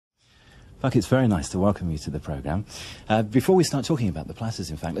Buck, it's very nice to welcome you to the programme. Before we start talking about the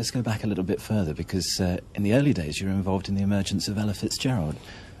Platters, in fact, let's go back a little bit further, because in the early days you were involved in the emergence of Ella Fitzgerald.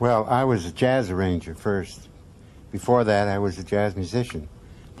 Well, I was a jazz arranger first. Before that, I was a jazz musician,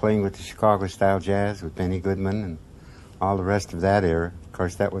 playing with the Chicago-style jazz with Benny Goodman and all the rest of that era. Of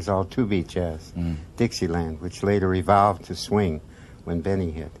course, that was all two-beat jazz, Dixieland, which later evolved to swing when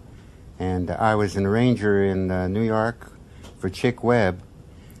Benny hit. And I was an arranger in New York for Chick Webb,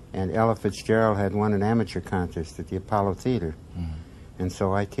 and Ella Fitzgerald had won an amateur contest at the Apollo Theater. And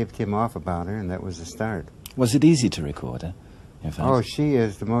so I tipped him off about her, and that was the start. Was it easy to record her, in fact? Oh, she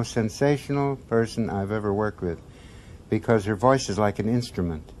is the most sensational person I've ever worked with, because her voice is like an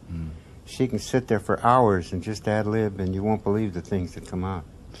instrument. She can sit there for hours and just ad-lib, and you won't believe the things that come out.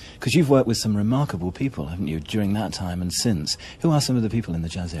 Because you've worked with some remarkable people, haven't you, during that time and since. Who are some of the people in the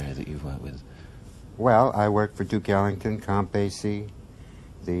jazz area that you've worked with? Well, I worked for Duke Ellington, Count Basie,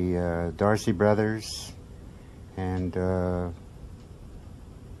 the Dorsey brothers, and well,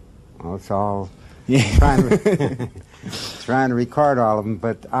 it's all trying to record all of them,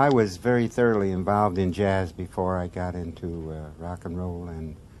 but I was very thoroughly involved in jazz before I got into rock and roll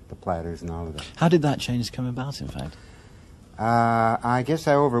and the Platters and all of that. How did that change come about, in fact? I guess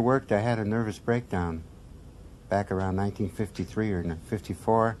I overworked. I had a nervous breakdown back around 1953 or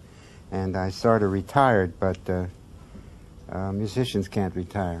 54, and I sort of retired, but musicians can't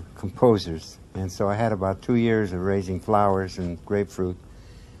retire, composers. And so I had about 2 years of raising flowers and grapefruit,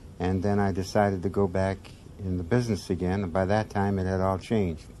 and then I decided to go back in the business again, and by that time it had all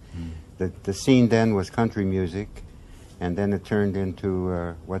changed. The scene then was country music, and then it turned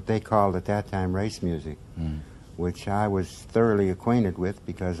into what they called at that time race music, which I was thoroughly acquainted with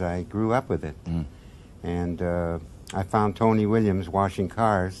because I grew up with it. And I found Tony Williams washing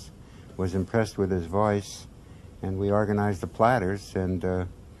cars, was impressed with his voice, and we organized the Platters, and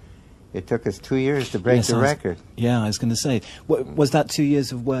it took us 2 years to break the record. Yeah, I was going to say, was that 2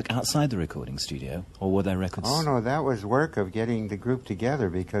 years of work outside the recording studio, or were there records? Oh, no, that was work of getting the group together,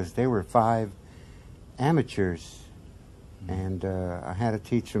 because they were 5 amateurs, and I had to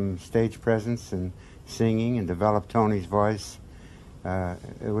teach them stage presence and singing and develop Tony's voice.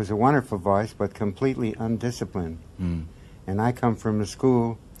 It was a wonderful voice, but completely undisciplined. And I come from a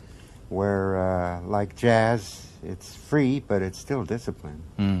school where, like jazz, it's free, but it's still discipline.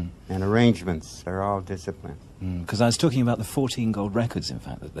 And arrangements are all discipline. Because I was talking about the 14 gold records, in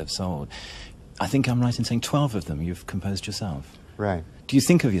fact, that they've sold. I think I'm right in saying 12 of them you've composed yourself. Right. Do you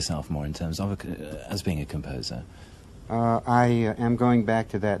think of yourself more in terms of as being a composer? I am going back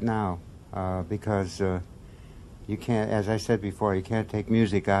to that now, because you can't, as I said before, you can't take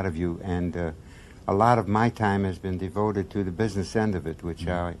music out of you, and a lot of my time has been devoted to the business end of it, which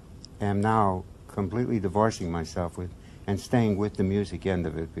I am now completely divorcing myself with, and staying with the music end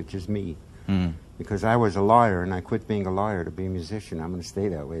of it, which is me. Because I was a lawyer, and I quit being a lawyer to be a musician. I'm going to stay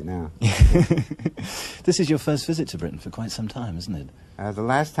that way now. This is your first visit to Britain for quite some time, isn't it? The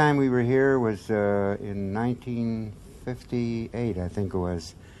last time we were here was in 1958, I think it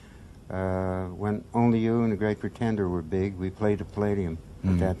was, when Only You and The Great Pretender were big. We played the Palladium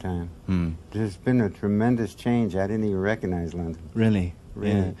at that time. There's been a tremendous change. I didn't even recognize London. Really?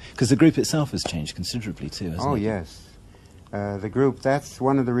 Really. Because the group itself has changed considerably too, hasn't it? Oh, yes. The group, that's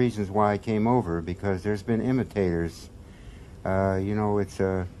one of the reasons why I came over, because there's been imitators. You know, it's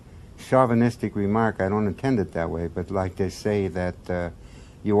a chauvinistic remark. I don't intend it that way, but like they say that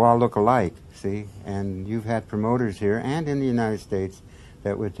you all look alike, see? And you've had promoters here and in the United States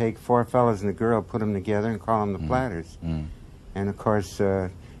that would take 4 fellas and a girl, put them together, and call them the Platters. And of course,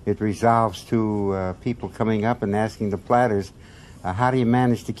 it resolves to people coming up and asking the Platters, how do you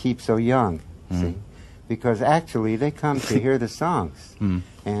manage to keep so young? See? Because actually they come to hear the songs,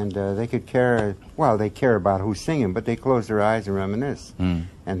 and they could care, well, they care about who's singing, but they close their eyes and reminisce. And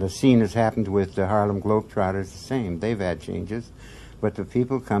the scene has happened with the Harlem Globetrotters the same. They've had changes, but the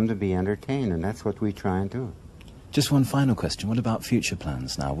people come to be entertained, and that's what we try and do. Just one final question. What about future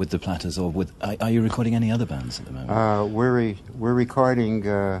plans now with the Platters, or with, are you recording any other bands at the moment? We're recording,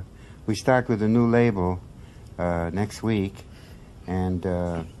 we start with a new label next week, and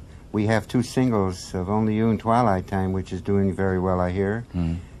we have 2 singles of Only You and Twilight Time, which is doing very well, I hear.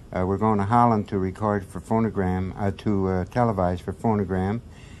 We're going to Holland to record for phonogram, to televise for phonogram.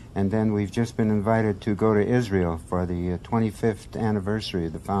 And then we've just been invited to go to Israel for the 25th anniversary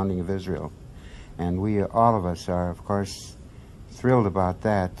of the founding of Israel. And we, all of us are, of course, thrilled about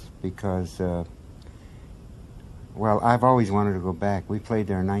that because, well, I've always wanted to go back. We played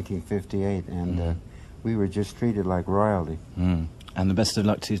there in 1958, and we were just treated like royalty. And the best of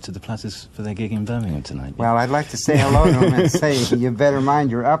luck to the Platters for their gig in Birmingham tonight. Well, I'd like to say hello to them and say, you better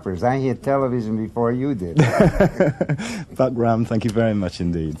mind your uppers. I hit television before you did. Buck Ram, thank you very much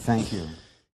indeed. Thank you.